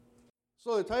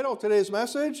So the title of today's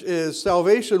message is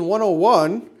Salvation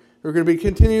 101. We're going to be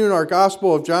continuing our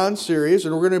Gospel of John series,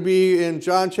 and we're going to be in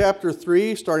John chapter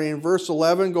 3, starting in verse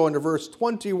 11, going to verse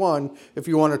 21, if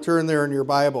you want to turn there in your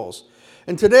Bibles.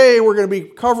 And today we're going to be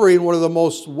covering one of the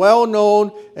most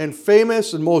well-known and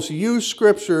famous and most used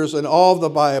scriptures in all of the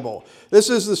Bible. This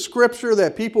is the scripture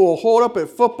that people will hold up at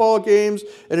football games,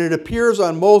 and it appears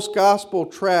on most gospel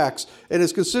tracts, and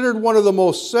is considered one of the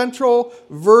most central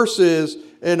verses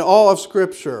in all of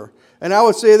Scripture. And I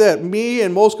would say that me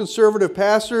and most conservative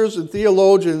pastors and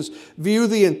theologians view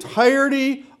the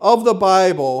entirety of the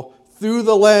Bible through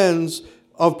the lens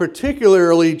of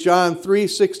particularly John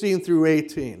 3:16 through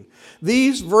 18.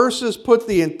 These verses put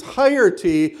the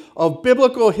entirety of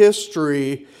biblical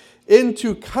history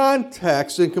into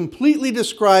context and completely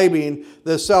describing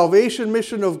the salvation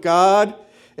mission of God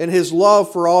and His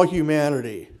love for all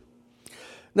humanity.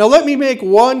 Now let me make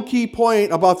one key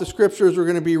point about the scriptures we're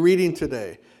going to be reading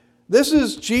today. This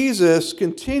is Jesus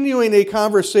continuing a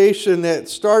conversation that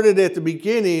started at the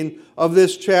beginning of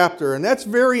this chapter. And that's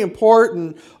very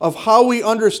important of how we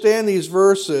understand these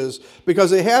verses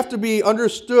because they have to be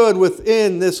understood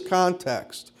within this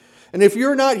context. And if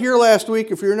you're not here last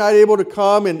week, if you're not able to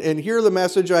come and hear the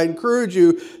message, I encourage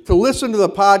you to listen to the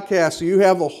podcast so you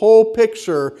have the whole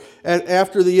picture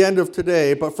after the end of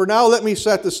today. But for now, let me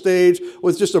set the stage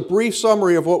with just a brief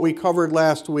summary of what we covered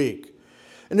last week.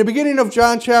 In the beginning of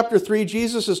John chapter 3,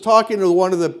 Jesus is talking to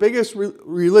one of the biggest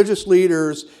religious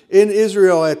leaders in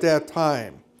Israel at that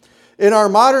time. In our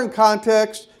modern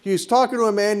context, he's talking to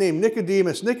a man named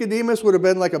Nicodemus. Nicodemus would have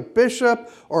been like a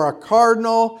bishop or a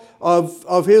cardinal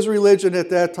of his religion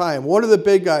at that time. One of the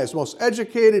big guys, most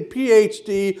educated,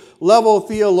 PhD level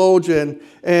theologian,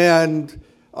 and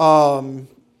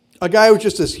a guy with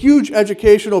just this huge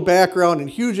educational background and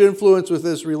huge influence with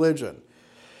his religion.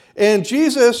 And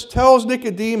Jesus tells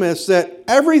Nicodemus that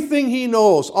everything he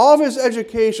knows, all of his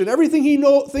education, everything he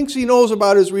thinks he knows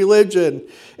about his religion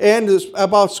and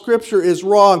about Scripture is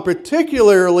wrong,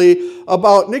 particularly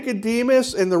about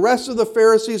Nicodemus and the rest of the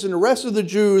Pharisees and the rest of the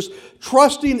Jews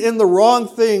trusting in the wrong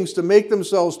things to make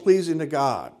themselves pleasing to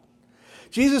God.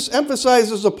 Jesus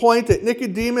emphasizes the point that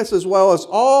Nicodemus, as well as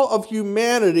all of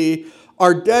humanity,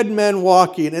 are dead men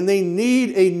walking, and they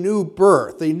need a new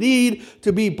birth. They need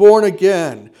to be born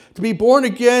again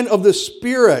of the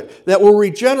Spirit that will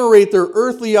regenerate their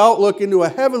earthly outlook into a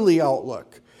heavenly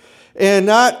outlook, and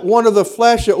not one of the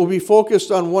flesh that will be focused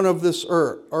on one of this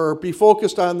earth, or be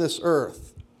focused on this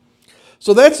earth.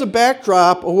 So that's the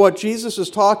backdrop of what Jesus is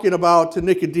talking about to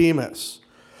Nicodemus.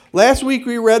 Last week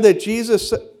we read that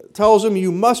Jesus tells him,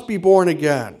 you must be born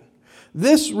again.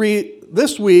 This week,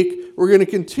 we're going to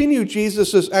continue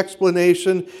Jesus'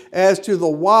 explanation as to the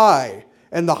why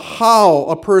and the how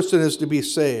a person is to be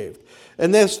saved.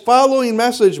 And this following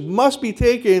message must be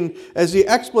taken as the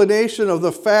explanation of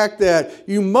the fact that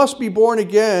you must be born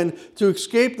again to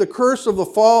escape the curse of the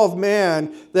fall of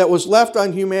man that was left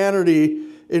on humanity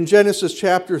in Genesis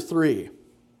chapter 3.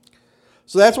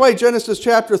 So that's why Genesis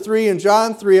chapter 3 and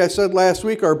John 3, I said last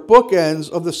week, are bookends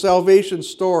of the salvation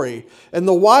story. And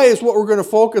the why is what we're going to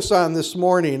focus on this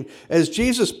morning as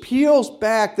Jesus peels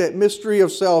back that mystery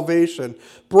of salvation,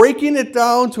 breaking it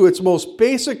down to its most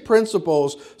basic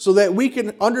principles so that we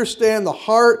can understand the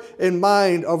heart and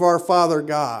mind of our Father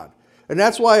God. And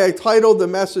that's why I titled the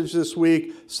message this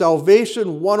week,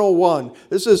 Salvation 101.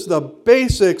 This is the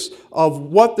basics of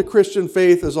what the Christian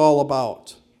faith is all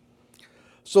about.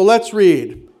 So let's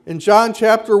read in John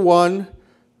chapter 1,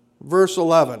 verse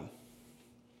 11.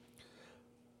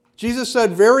 Jesus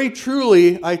said, very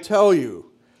truly, I tell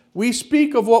you, we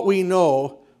speak of what we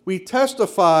know, we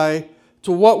testify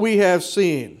to what we have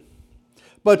seen.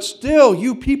 But still,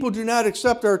 you people do not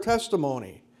accept our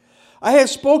testimony. I have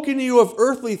spoken to you of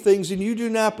earthly things, and you do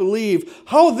not believe.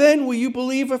 How then will you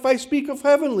believe if I speak of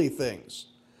heavenly things?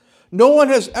 No one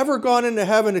has ever gone into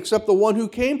heaven except the one who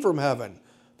came from heaven,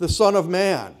 the Son of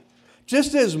Man.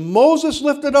 Just as Moses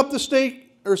lifted up the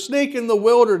snake in the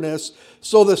wilderness,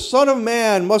 so the Son of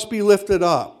Man must be lifted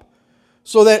up,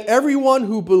 so that everyone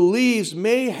who believes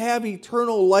may have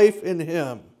eternal life in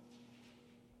him.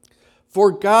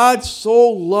 For God so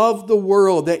loved the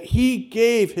world that he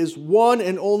gave his one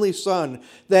and only Son,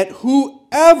 that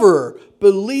whoever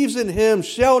believes in him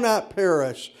shall not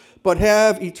perish, but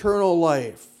have eternal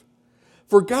life.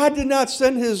 For God did not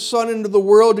send his Son into the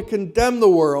world to condemn the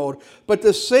world, but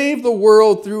to save the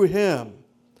world through him.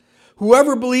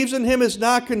 Whoever believes in him is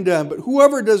not condemned, but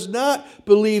whoever does not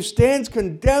believe stands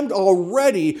condemned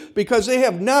already because they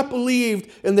have not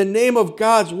believed in the name of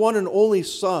God's one and only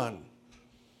Son.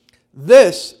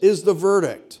 This is the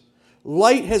verdict.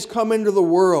 Light has come into the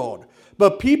world,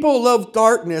 But people loved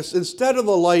darkness instead of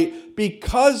the light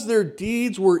because their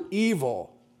deeds were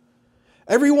evil.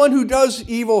 Everyone who does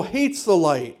evil hates the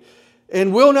light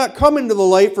and will not come into the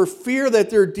light for fear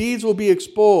that their deeds will be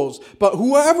exposed. But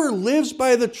whoever lives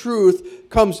by the truth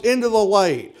comes into the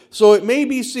light, so it may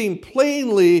be seen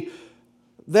plainly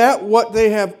that what they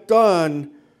have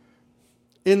done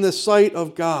in the sight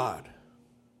of God.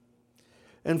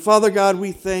 And Father God,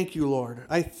 we thank you, Lord.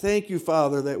 I thank you,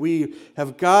 Father, that we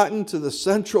have gotten to the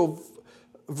central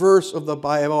verse of the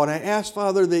Bible. And I ask,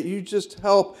 Father, that you just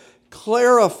help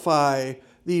clarify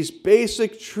these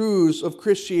basic truths of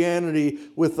Christianity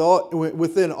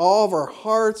within all of our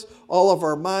hearts, all of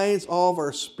our minds, all of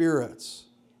our spirits.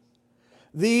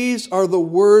 These are the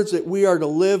words that we are to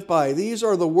live by. These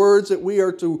are the words that we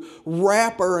are to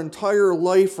wrap our entire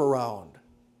life around.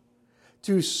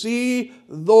 To see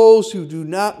those who do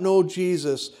not know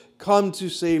Jesus come to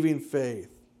saving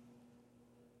faith.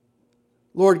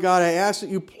 Lord God, I ask that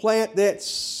you plant that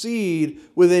seed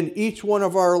within each one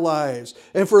of our lives.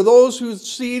 And for those whose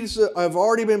seeds have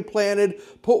already been planted,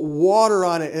 put water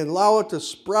on it and allow it to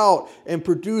sprout and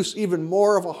produce even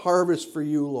more of a harvest for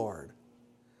you, Lord.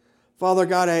 Father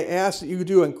God, I ask that you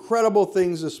do incredible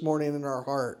things this morning in our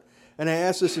heart. And I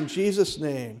ask this in Jesus'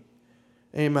 name.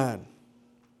 Amen.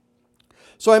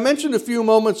 So I mentioned a few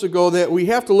moments ago that we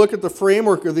have to look at the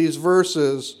framework of these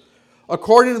verses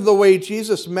according to the way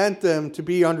Jesus meant them to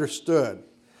be understood.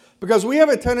 Because we have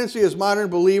a tendency as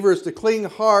modern believers to cling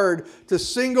hard to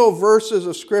single verses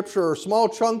of Scripture or small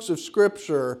chunks of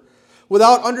Scripture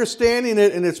without understanding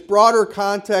it in its broader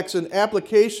context and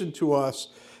application to us,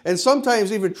 and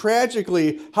sometimes even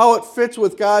tragically, how it fits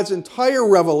with God's entire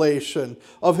revelation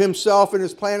of Himself and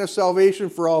His plan of salvation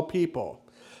for all people.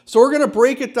 So we're going to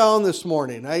break it down this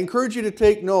morning. I encourage you to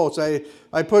take notes.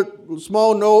 I put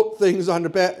small note things on the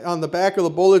back of the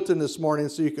bulletin this morning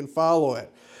so you can follow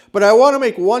it. But I want to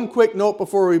make one quick note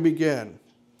before we begin.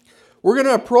 We're going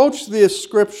to approach this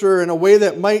scripture in a way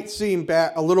that might seem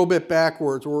a little bit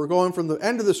backwards, where we're going from the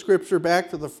end of the scripture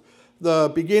back to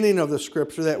the beginning of the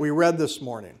scripture that we read this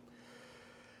morning.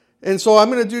 And so I'm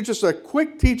going to do just a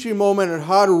quick teaching moment on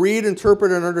how to read,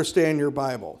 interpret, and understand your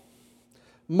Bible.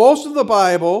 Most of the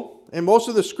Bible and most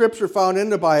of the scripture found in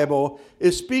the Bible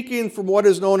is speaking from what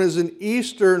is known as an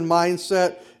Eastern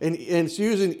mindset, and it's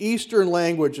using Eastern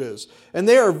languages. And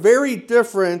they are very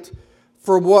different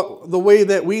from the way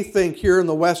that we think here in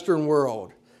the Western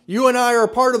world. You and I are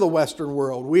part of the Western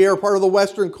world. We are part of the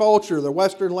Western culture, the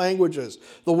Western languages,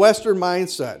 the Western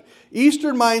mindset.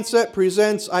 Eastern mindset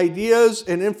presents ideas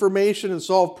and information and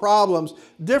solve problems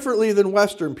differently than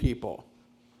Western people.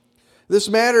 This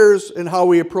matters in how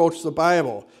we approach the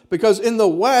Bible, because in the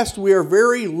West, we are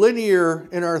very linear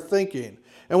in our thinking.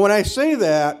 And when I say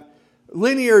that,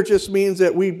 linear just means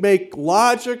that we make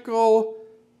logical,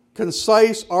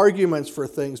 concise arguments for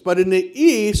things. But in the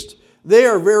East, they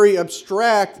are very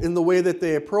abstract in the way that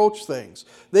they approach things.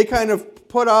 They kind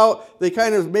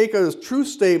of make a truth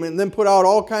statement and then put out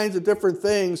all kinds of different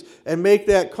things and make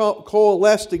that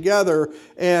coalesce together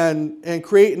and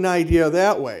create an idea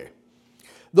that way.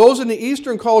 Those in the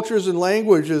Eastern cultures and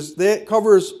languages, that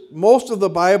covers most of the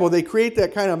Bible. They create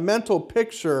that kind of mental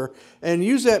picture and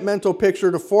use that mental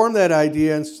picture to form that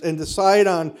idea and decide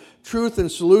on truth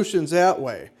and solutions that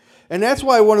way. And that's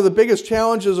why one of the biggest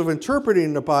challenges of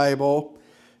interpreting the Bible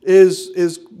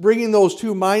is bringing those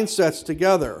two mindsets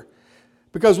together.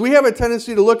 Because we have a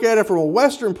tendency to look at it from a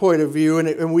Western point of view,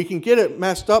 and we can get it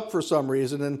messed up for some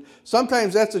reason. And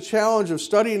sometimes that's a challenge of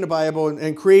studying the Bible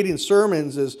and creating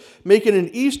sermons, is making an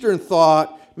Eastern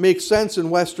thought make sense in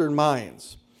Western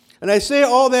minds. And I say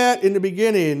all that in the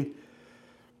beginning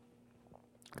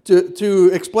to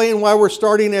explain why we're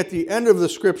starting at the end of the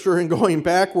scripture and going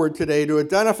backward today to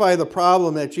identify the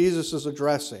problem that Jesus is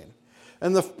addressing.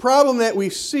 And the problem that we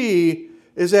see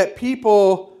is that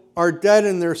people are dead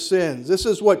in their sins. This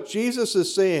is what Jesus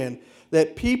is saying,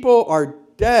 that people are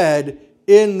dead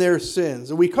in their sins.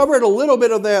 And we covered a little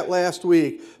bit of that last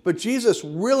week, but Jesus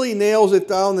really nails it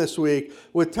down this week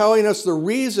with telling us the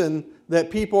reason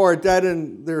that people are dead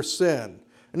in their sin.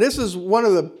 And this is one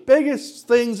of the biggest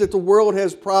things that the world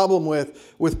has problem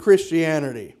with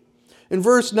Christianity. In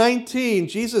verse 19,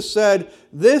 Jesus said,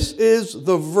 "This is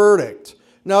the verdict."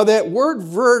 Now that word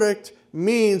verdict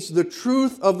means the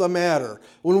truth of the matter.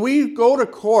 When we go to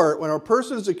court, when a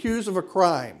person is accused of a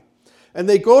crime, and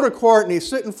they go to court and they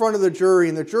sit in front of the jury,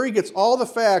 and the jury gets all the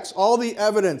facts, all the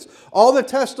evidence, all the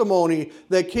testimony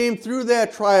that came through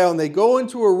that trial, and they go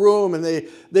into a room and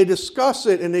they discuss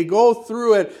it and they go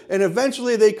through it, and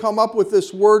eventually they come up with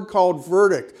this word called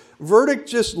verdict. Verdict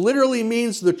just literally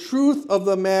means the truth of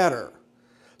the matter.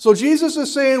 So Jesus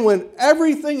is saying when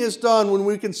everything is done, when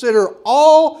we consider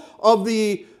all of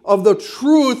the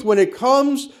truth when it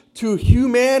comes to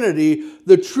humanity,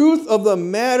 the truth of the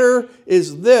matter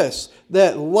is this,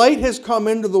 that light has come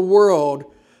into the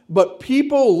world, but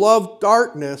people love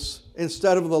darkness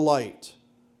instead of the light.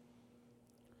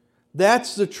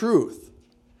 That's the truth.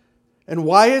 And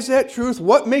why is that truth?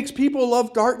 What makes people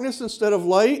love darkness instead of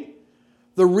light?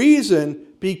 The reason,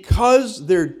 because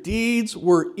their deeds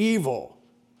were evil.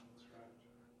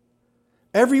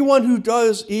 Everyone who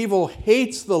does evil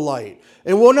hates the light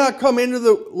and will not come into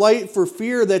the light for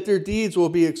fear that their deeds will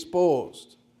be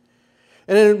exposed.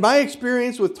 And in my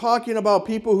experience with talking about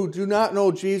people who do not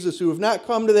know Jesus, who have not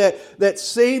come to that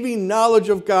saving knowledge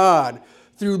of God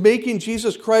through making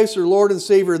Jesus Christ their Lord and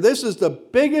Savior, this is the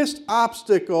biggest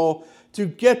obstacle to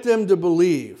get them to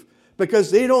believe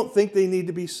because they don't think they need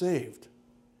to be saved.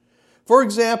 For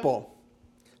example,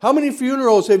 how many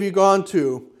funerals have you gone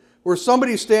to where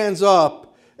somebody stands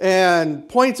up and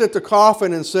points at the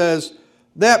coffin and says,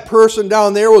 that person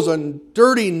down there was a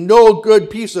dirty, no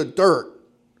good piece of dirt?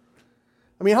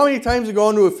 I mean, how many times have you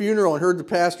gone to a funeral and heard the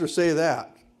pastor say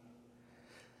that?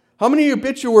 How many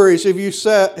obituaries have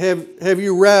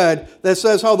you read that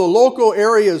says how the local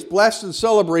area is blessed and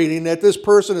celebrating that this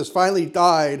person has finally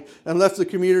died and left the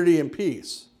community in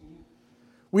peace?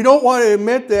 We don't want to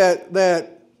admit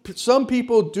that some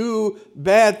people do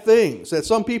bad things, that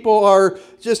some people are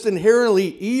just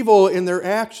inherently evil in their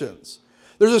actions.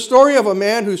 There's a story of a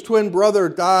man whose twin brother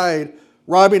died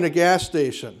robbing a gas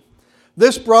station.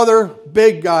 This brother,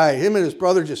 big guy, him and his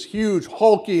brother just huge,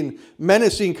 hulking,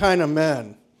 menacing kind of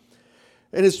men.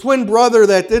 And his twin brother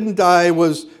that didn't die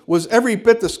was every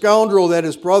bit the scoundrel that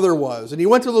his brother was. And he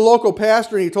went to the local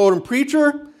pastor and he told him,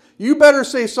 "Preacher, you better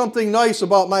say something nice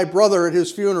about my brother at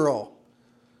his funeral."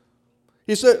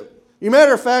 He said, "As a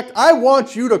matter of fact, I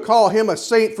want you to call him a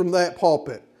saint from that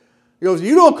pulpit." He goes,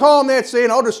 "You don't call him that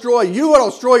saint, I'll destroy you, and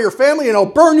I'll destroy your family, and I'll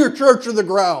burn your church to the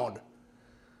ground."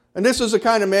 And this is the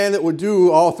kind of man that would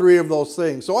do all three of those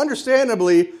things. So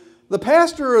understandably, the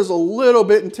pastor is a little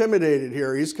bit intimidated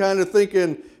here. He's kind of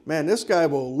thinking, man, this guy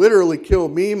will literally kill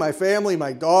me, my family,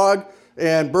 my dog,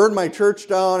 and burn my church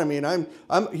down. I mean,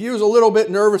 he was a little bit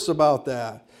nervous about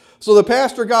that. So the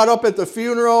pastor got up at the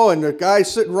funeral, and the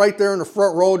guy's sitting right there in the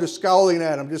front row just scowling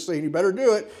at him, just saying, "You better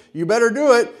do it. You better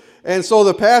do it." And so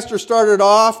the pastor started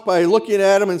off by looking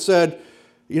at him and said,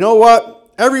 "You know what?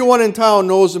 Everyone in town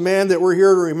knows the man that we're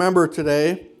here to remember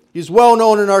today. He's well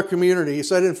known in our community." He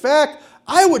said, "In fact,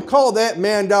 I would call that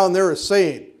man down there a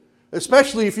saint,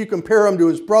 especially if you compare him to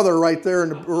his brother right there in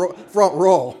the front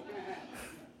row."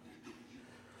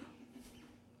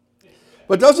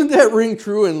 But doesn't that ring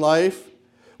true in life?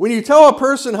 When you tell a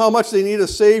person how much they need a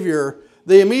Savior,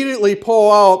 they immediately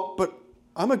pull out, "But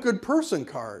I'm a good person"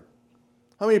 card.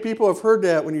 How many people have heard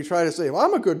that when you try to say, "Well,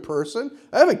 I'm a good person.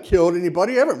 I haven't killed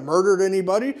anybody. I haven't murdered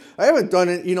anybody. I haven't done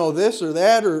it, this or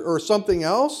that or something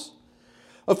else"?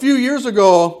 A few years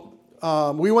ago,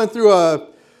 we went through a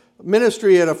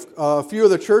ministry at a few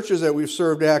of the churches that we've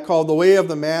served at called The Way of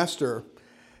the Master.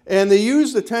 And they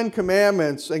use the 10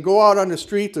 Commandments and go out on the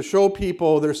street to show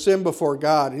people their sin before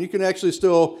God. And you can actually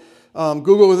still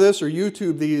Google this or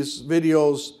YouTube these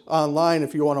videos online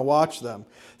if you want to watch them.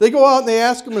 They go out and they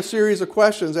ask them a series of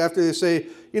questions after they say,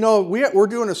 we're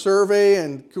doing a survey,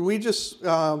 and could we just,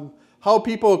 how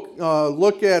people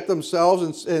look at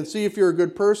themselves and see if you're a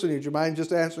good person, would you mind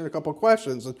just answering a couple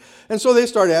questions? And so they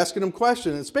start asking them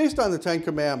questions. It's based on the 10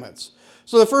 Commandments.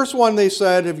 So the first one they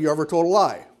said, have you ever told a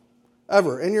lie?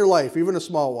 Ever, in your life, even a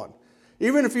small one.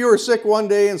 Even if you were sick one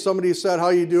day and somebody said, "How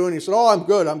you doing?" You said, "Oh, I'm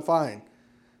good, I'm fine."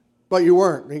 But you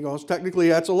weren't. And he goes, technically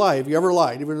that's a lie. Have you ever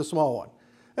lied, even a small one?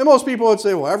 And most people would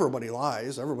say, well, everybody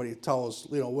lies. Everybody tells,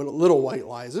 little white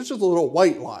lies. It's just a little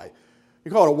white lie.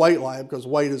 You call it a white lie because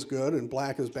white is good and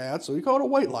black is bad, so you call it a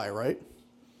white lie, right?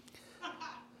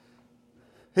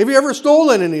 Have you ever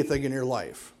stolen anything in your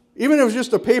life? Even if it was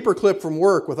just a paper clip from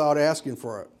work without asking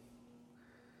for it?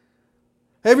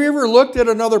 Have you ever looked at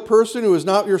another person who is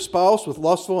not your spouse with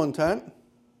lustful intent?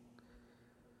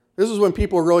 This is when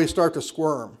people really start to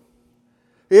squirm.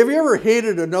 Have you ever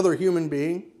hated another human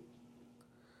being?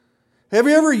 Have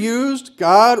you ever used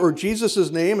God or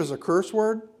Jesus' name as a curse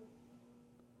word?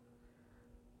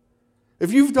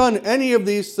 If you've done any of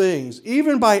these things,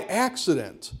 even by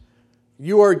accident,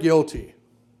 you are guilty.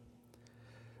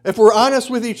 If we're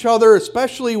honest with each other,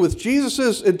 especially with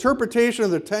Jesus' interpretation of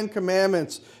the 10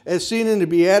 Commandments as seen in the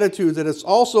Beatitudes, that it's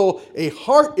also a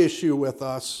heart issue with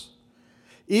us,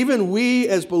 even we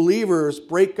as believers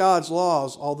break God's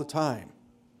laws all the time.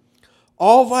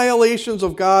 All violations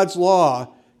of God's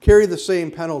law carry the same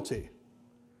penalty.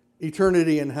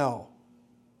 eternity in hell.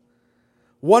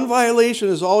 One violation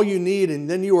is all you need, and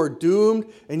then you are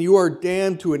doomed and you are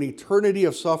damned to an eternity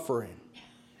of suffering.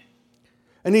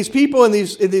 And these people in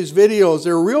these videos,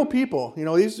 they're real people. You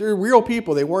know, these are real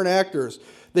people. They weren't actors.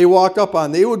 They walked up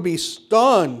on. They would be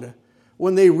stunned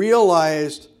when they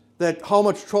realized that how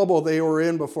much trouble they were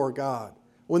in before God.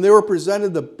 When they were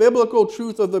presented the biblical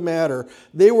truth of the matter,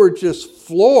 they were just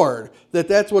floored that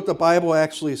that's what the Bible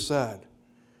actually said.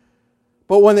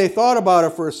 But when they thought about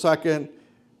it for a second,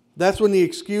 that's when the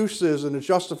excuses and the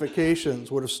justifications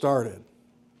would have started.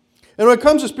 And when it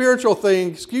comes to spiritual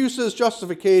things, excuses,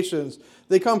 justifications,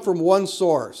 they come from one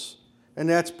source, and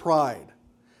that's pride.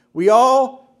 We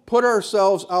all put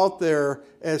ourselves out there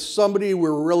as somebody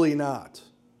we're really not,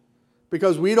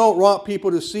 because we don't want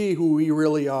people to see who we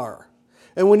really are.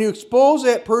 And when you expose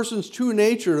that person's true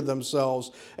nature to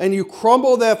themselves, and you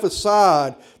crumble that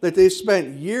facade that they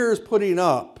spent years putting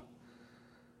up,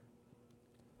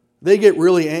 they get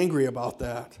really angry about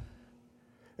that.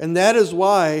 And that is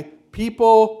why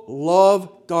people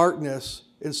love darkness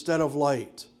instead of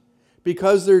light,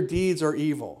 because their deeds are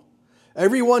evil.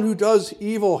 Everyone who does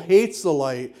evil hates the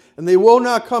light, and they will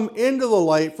not come into the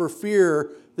light for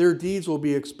fear their deeds will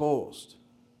be exposed.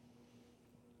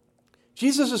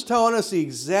 Jesus is telling us the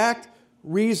exact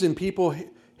reason people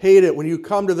hate it when you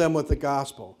come to them with the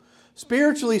gospel.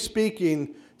 Spiritually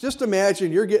speaking, just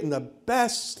imagine you're getting the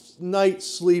best night's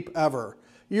sleep ever.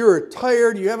 You're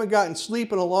tired, you haven't gotten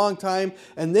sleep in a long time,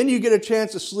 and then you get a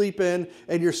chance to sleep in,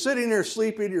 and you're sitting there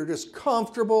sleeping, you're just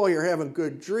comfortable, you're having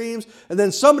good dreams, and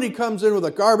then somebody comes in with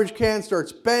a garbage can,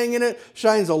 starts banging it,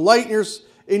 shines a light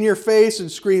in your face,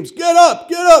 and screams, "Get up,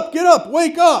 get up, get up,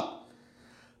 wake up!"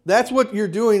 That's what you're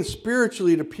doing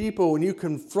spiritually to people when you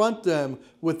confront them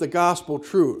with the gospel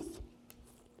truth.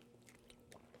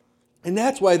 And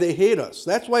that's why they hate us.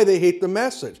 That's why they hate the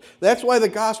message. That's why the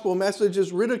gospel message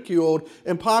is ridiculed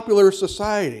in popular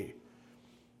society.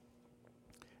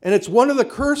 And it's one of the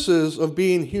curses of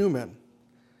being human.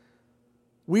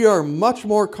 We are much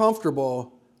more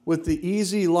comfortable with the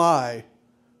easy lie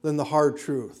than the hard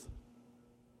truth.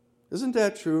 Isn't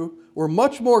that true? We're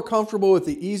much more comfortable with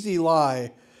the easy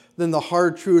lie than the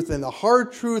hard truth. And the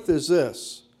hard truth is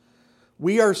this: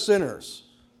 we are sinners.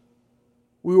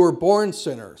 We were born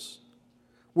sinners.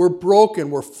 We're broken.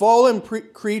 We're fallen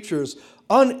creatures,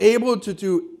 unable to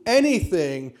do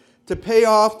anything to pay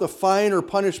off the fine or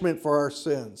punishment for our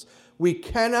sins. We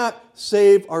cannot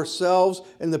save ourselves,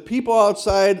 and the people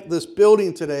outside this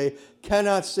building today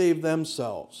cannot save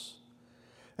themselves.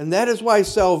 And that is why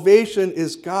salvation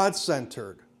is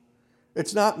God-centered.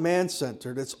 It's not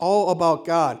man-centered. It's all about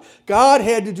God. God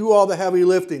had to do all the heavy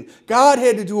lifting. God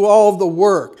had to do all of the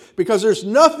work, because there's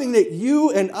nothing that you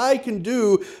and I can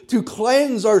do to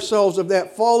cleanse ourselves of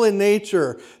that fallen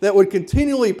nature that would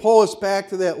continually pull us back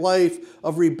to that life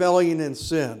of rebellion and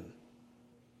sin.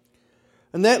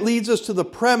 And that leads us to the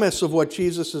premise of what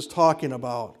Jesus is talking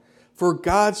about. For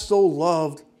God so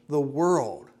loved the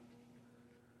world.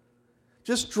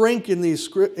 Just drink in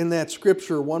that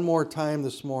scripture one more time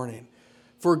this morning.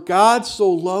 For God so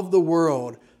loved the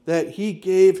world that he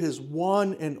gave his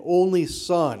one and only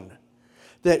Son,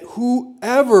 that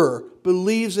whoever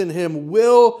believes in him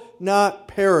will not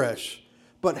perish,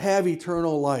 but have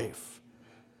eternal life.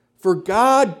 For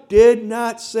God did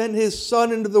not send his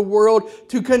Son into the world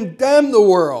to condemn the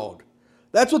world.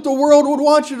 That's what the world would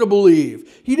want you to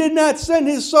believe. He did not send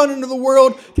his Son into the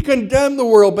world to condemn the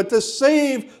world, but to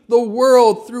save the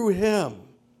world through him.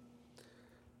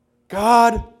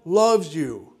 God loves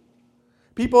you.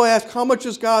 People ask, how much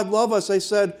does God love us? I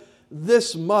said,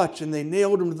 this much, and they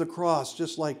nailed him to the cross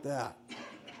just like that.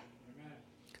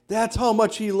 That's how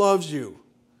much he loves you.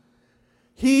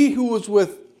 He who was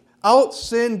without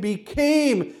sin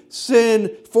became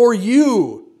sin for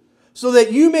you, so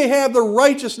that you may have the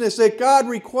righteousness that God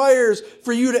requires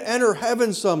for you to enter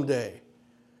heaven someday.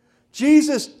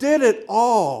 Jesus did it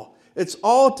all. It's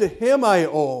all to him I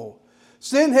owe.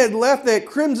 Sin had left that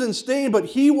crimson stain, but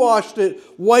he washed it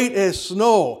white as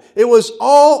snow. It was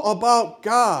all about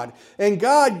God. And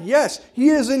God, yes, he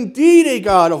is indeed a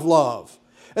God of love.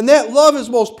 And that love is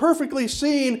most perfectly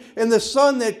seen in the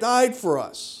Son that died for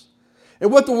us.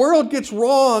 And what the world gets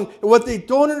wrong and what they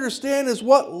don't understand is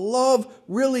what love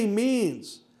really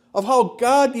means, of how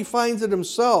God defines it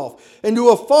himself. And to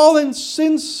a fallen,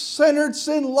 sin-centered,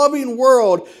 sin-loving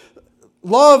world,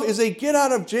 love is a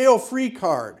get-out-of-jail-free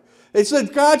card. They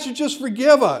said God should just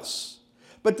forgive us.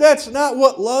 But that's not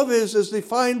what love is as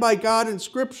defined by God in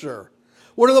Scripture.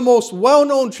 One of the most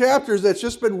well-known chapters that's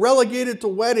just been relegated to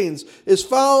weddings is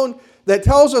found, that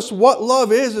tells us what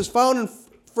love is found in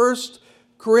 1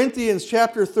 Corinthians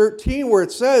chapter 13 where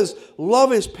it says,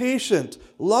 love is patient,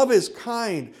 love is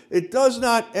kind, it does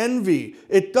not envy,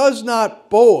 it does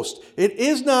not boast, it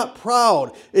is not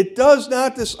proud, it does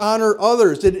not dishonor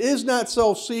others, it is not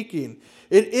self-seeking,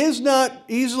 it is not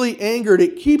easily angered,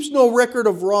 it keeps no record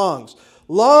of wrongs.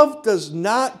 Love does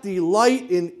not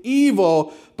delight in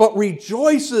evil, but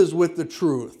rejoices with the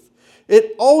truth.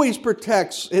 It always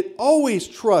protects, it always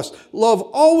trusts, love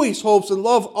always hopes, and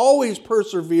love always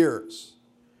perseveres.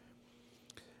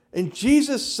 And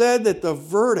Jesus said that the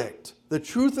verdict, the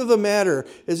truth of the matter,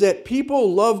 is that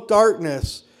people love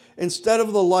darkness instead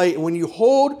of the light. And when you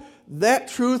hold that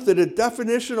truth to the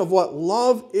definition of what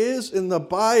love is in the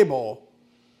Bible,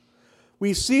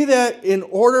 we see that in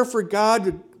order for God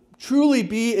to truly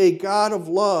be a God of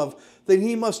love, then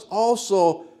he must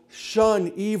also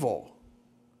shun evil.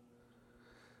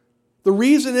 The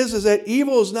reason is that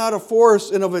evil is not a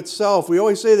force in of itself. We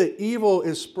always say that evil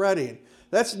is spreading.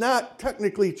 That's not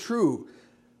technically true.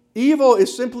 Evil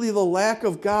is simply the lack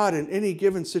of God in any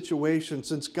given situation,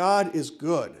 since God is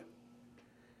good.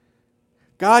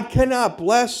 God cannot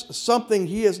bless something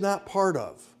he is not part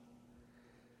of.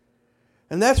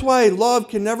 And that's why love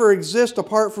can never exist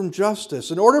apart from justice.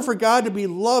 In order for God to be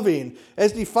loving,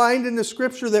 as defined in the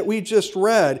scripture that we just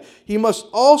read, he must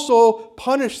also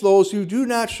punish those who do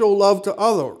not show love to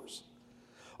others.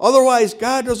 Otherwise,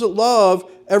 God doesn't love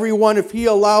everyone if he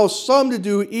allows some to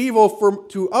do evil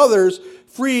to others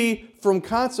free from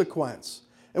consequence.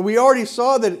 And we already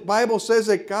saw that the Bible says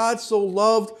that God so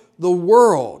loved the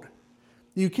world.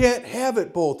 You can't have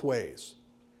it both ways.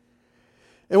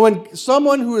 And when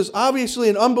someone who is obviously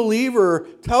an unbeliever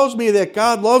tells me that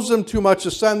God loves them too much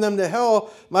to send them to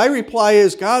hell, my reply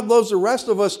is, God loves the rest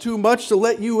of us too much to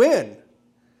let you in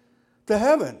to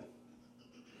heaven.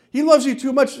 He loves you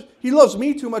too much. He loves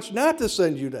me too much not to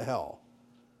send you to hell.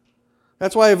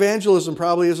 That's why evangelism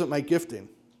probably isn't my gifting.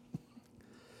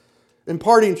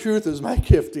 Imparting truth is my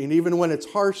gifting, even when it's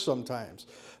harsh sometimes.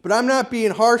 But I'm not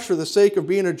being harsh for the sake of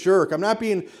being a jerk. I'm not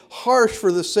being harsh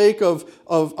for the sake of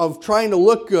trying to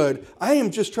look good. I am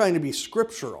just trying to be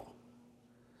scriptural.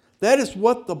 That is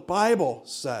what the Bible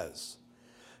says.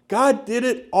 God did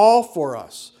it all for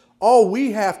us. All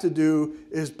we have to do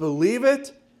is believe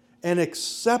it and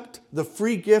accept the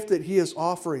free gift that he is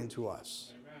offering to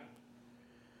us. Amen.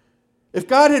 If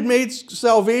God had made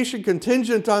salvation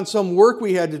contingent on some work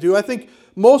we had to do, I think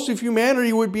most of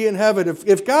humanity would be in heaven.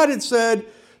 If God had said,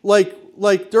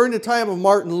 like during the time of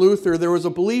Martin Luther, there was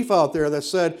a belief out there that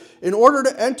said, in order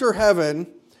to enter heaven,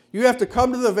 you have to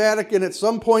come to the Vatican at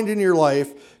some point in your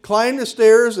life, climb the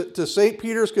stairs to St.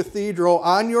 Peter's Cathedral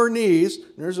on your knees.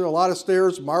 There's a lot of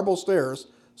stairs, marble stairs,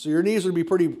 so your knees would be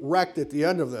pretty wrecked at the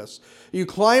end of this. You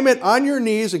climb it on your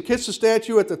knees and kiss the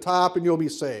statue at the top and you'll be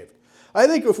saved. I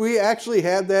think if we actually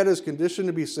had that as condition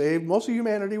to be saved, most of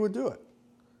humanity would do it.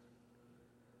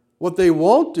 What they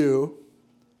won't do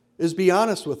is be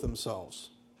honest with themselves.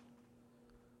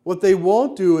 What they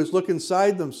won't do is look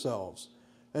inside themselves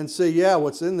and say, yeah,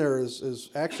 what's in there is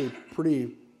actually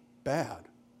pretty bad.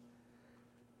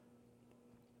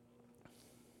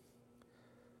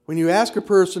 When you ask a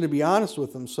person to be honest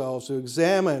with themselves, to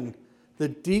examine the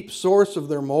deep source of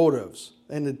their motives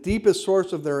and the deepest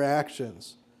source of their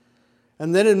actions,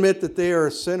 and then admit that they are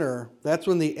a sinner, that's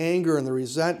when the anger and the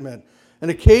resentment and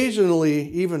occasionally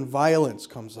even violence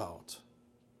comes out.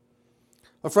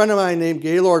 A friend of mine named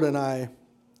Gaylord and I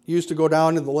used to go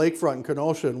down to the lakefront in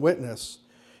Kenosha and witness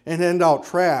and hand out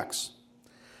tracts.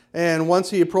 And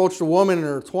once he approached a woman in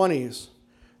her 20s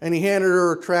and he handed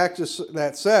her a tract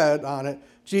that said on it,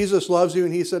 Jesus loves you,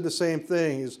 and he said the same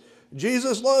thing.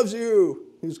 Jesus loves you.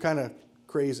 He was kind of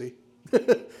crazy. He's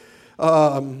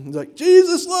like,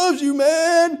 Jesus loves you,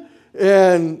 man.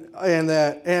 And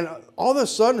all of a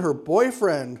sudden her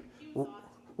boyfriend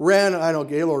ran, I know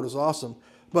Gaylord was awesome,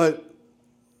 but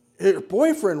her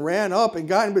boyfriend ran up and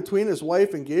got in between his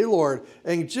wife and Gaylord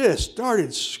and just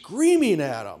started screaming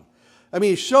at him. I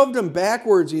mean, he shoved him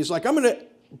backwards. He's like, I'm going to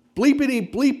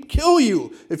bleepity bleep kill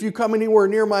you if you come anywhere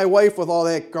near my wife with all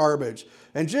that garbage.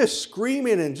 And just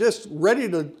screaming and just ready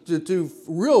to do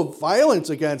real violence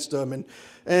against him.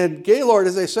 And Gaylord,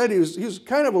 as I said, he was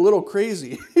kind of a little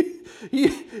crazy.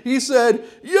 He said,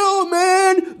 yo,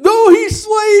 man, though he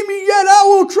slay me, yet I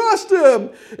will trust him.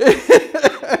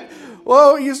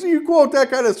 Well, you quote that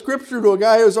kind of scripture to a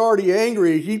guy who's already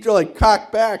angry. He like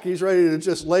cocked back. He's ready to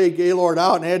just lay Gaylord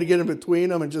out and had to get in between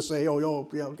them and just say, yo,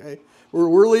 yeah, okay,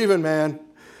 we're leaving, man.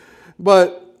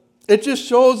 But it just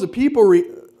shows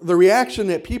the reaction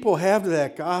that people have to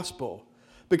that gospel.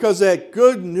 because that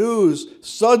good news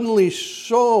suddenly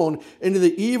shone into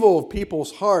the evil of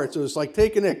people's hearts. It was like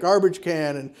taking that garbage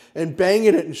can and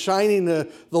banging it and shining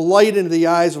the light into the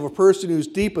eyes of a person who's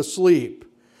deep asleep.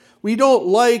 We don't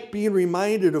like being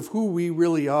reminded of who we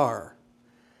really are.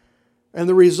 And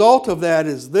the result of that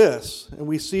is this, and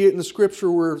we see it in the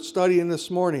scripture we're studying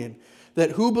this morning,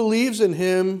 that who believes in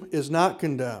him is not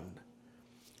condemned.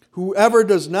 Whoever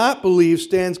does not believe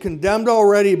stands condemned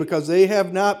already because they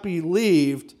have not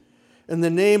believed in the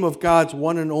name of God's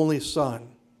one and only Son.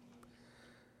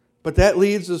 But that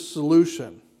leads to a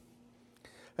solution.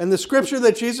 And the scripture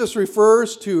that Jesus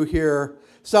refers to here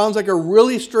sounds like a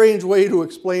really strange way to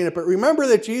explain it. But remember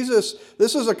that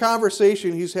this is a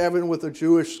conversation he's having with a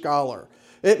Jewish scholar.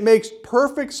 It makes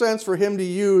perfect sense for him to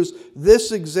use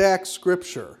this exact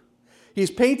scripture. He's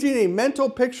painting a mental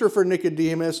picture for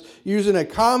Nicodemus using a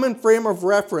common frame of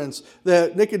reference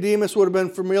that Nicodemus would have been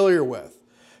familiar with.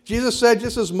 Jesus said,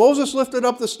 just as Moses lifted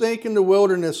up the snake in the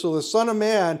wilderness, so the Son of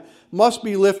Man must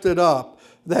be lifted up,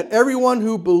 that everyone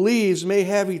who believes may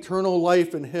have eternal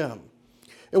life in him.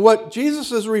 And what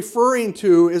Jesus is referring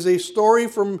to is a story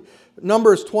from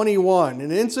Numbers 21,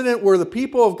 an incident where the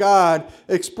people of God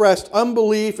expressed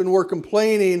unbelief and were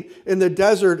complaining in the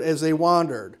desert as they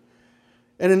wandered.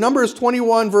 And in Numbers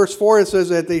 21, verse 4, it says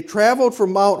that they traveled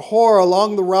from Mount Hor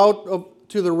along the route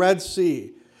to the Red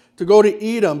Sea to go to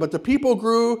Edom. But the people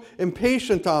grew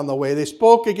impatient on the way. They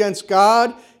spoke against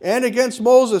God and against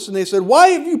Moses. And they said, "Why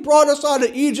have you brought us out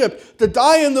of Egypt to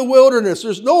die in the wilderness?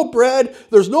 There's no bread,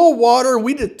 there's no water.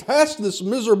 We detest this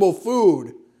miserable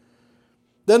food."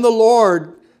 Then the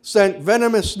Lord sent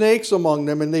venomous snakes among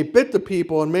them, and they bit the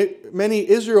people, and many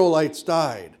Israelites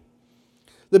died.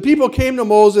 The people came to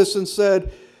Moses and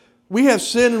said, "We have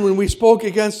sinned when we spoke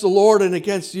against the Lord and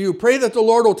against you. Pray that the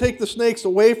Lord will take the snakes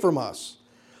away from us."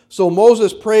 So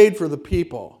Moses prayed for the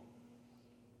people.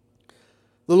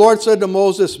 The Lord said to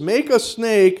Moses, "Make a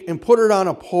snake and put it on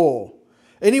a pole.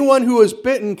 Anyone who is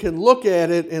bitten can look at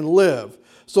it and live."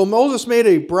 So Moses made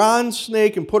a bronze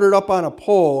snake and put it up on a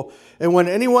pole. And when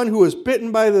anyone who was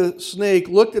bitten by the snake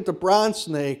looked at the bronze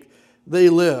snake, they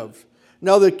lived.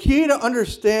 Now, the key to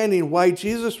understanding why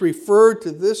Jesus referred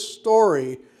to this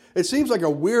story, it seems like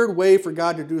a weird way for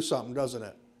God to do something, doesn't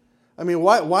it? I mean,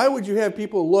 why would you have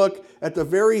people look at the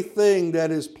very thing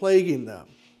that is plaguing them?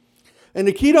 And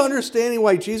the key to understanding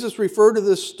why Jesus referred to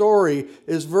this story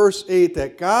is verse 8,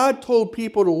 that God told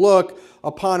people to look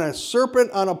upon a serpent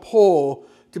on a pole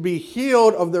to be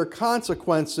healed of their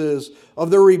consequences of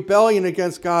their rebellion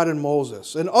against God and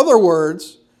Moses. In other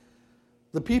words,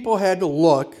 the people had to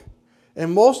look.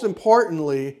 And most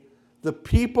importantly, the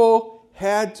people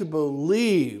had to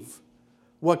believe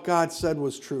what God said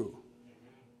was true.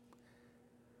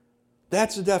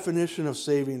 That's the definition of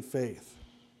saving faith.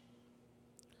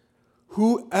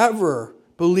 Whoever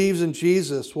believes in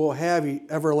Jesus will have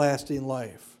everlasting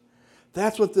life.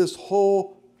 That's what this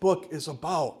whole book is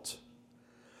about.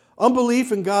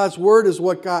 Unbelief in God's word is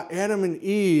what got Adam and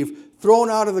Eve thrown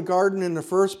out of the garden in the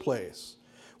first place.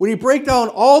 When you break down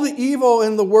all the evil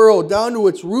in the world down to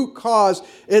its root cause,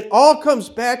 it all comes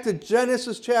back to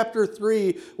Genesis chapter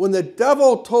 3 when the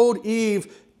devil told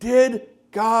Eve, "Did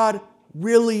God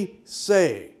really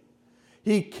say?"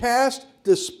 He cast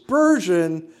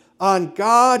dispersion on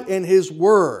God and his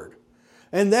word.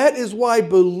 And that is why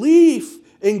belief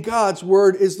in God's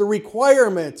word is the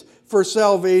requirement for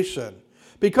salvation.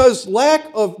 Because lack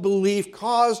of belief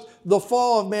caused the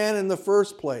fall of man in the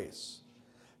first place.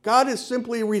 God is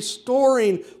simply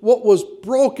restoring what was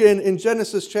broken in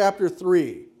Genesis chapter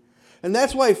 3. And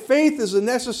that's why faith is a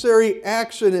necessary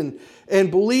action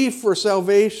and belief for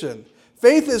salvation.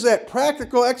 Faith is that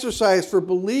practical exercise for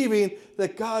believing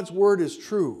that God's word is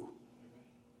true.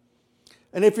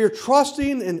 And if you're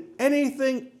trusting in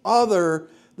anything other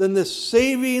than the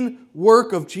saving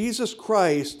work of Jesus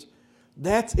Christ,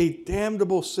 that's a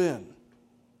damnable sin.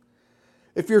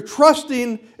 If you're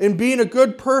trusting in being a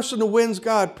good person who wins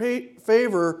God's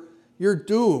favor, you're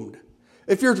doomed.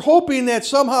 If you're hoping that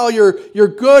somehow your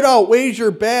good outweighs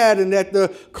your bad and that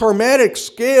the karmatic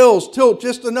scales tilt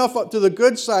just enough up to the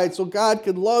good side so God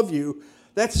can love you,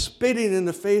 that's spitting in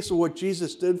the face of what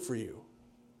Jesus did for you.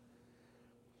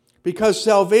 Because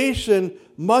salvation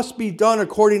must be done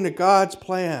according to God's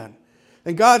plan.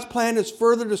 And God's plan is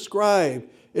further described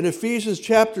in Ephesians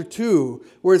chapter 2,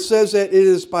 where it says that it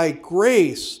is by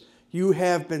grace you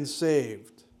have been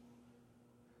saved.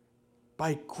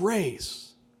 By grace.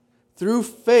 Through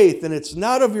faith, and it's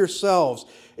not of yourselves.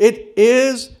 It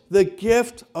is the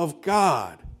gift of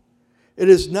God. It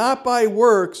is not by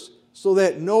works, so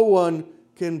that no one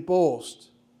can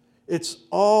boast. It's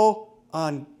all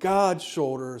on God's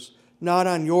shoulders not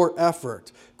on your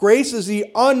effort. Grace is the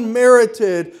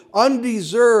unmerited,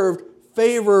 undeserved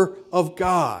favor of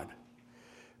God.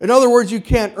 In other words, you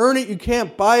can't earn it, you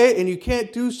can't buy it, and you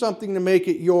can't do something to make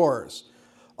it yours,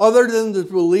 other than to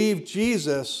believe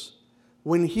Jesus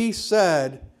when he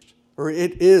said, or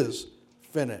it is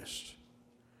finished.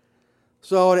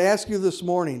 So I would ask you this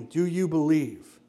morning, do you believe?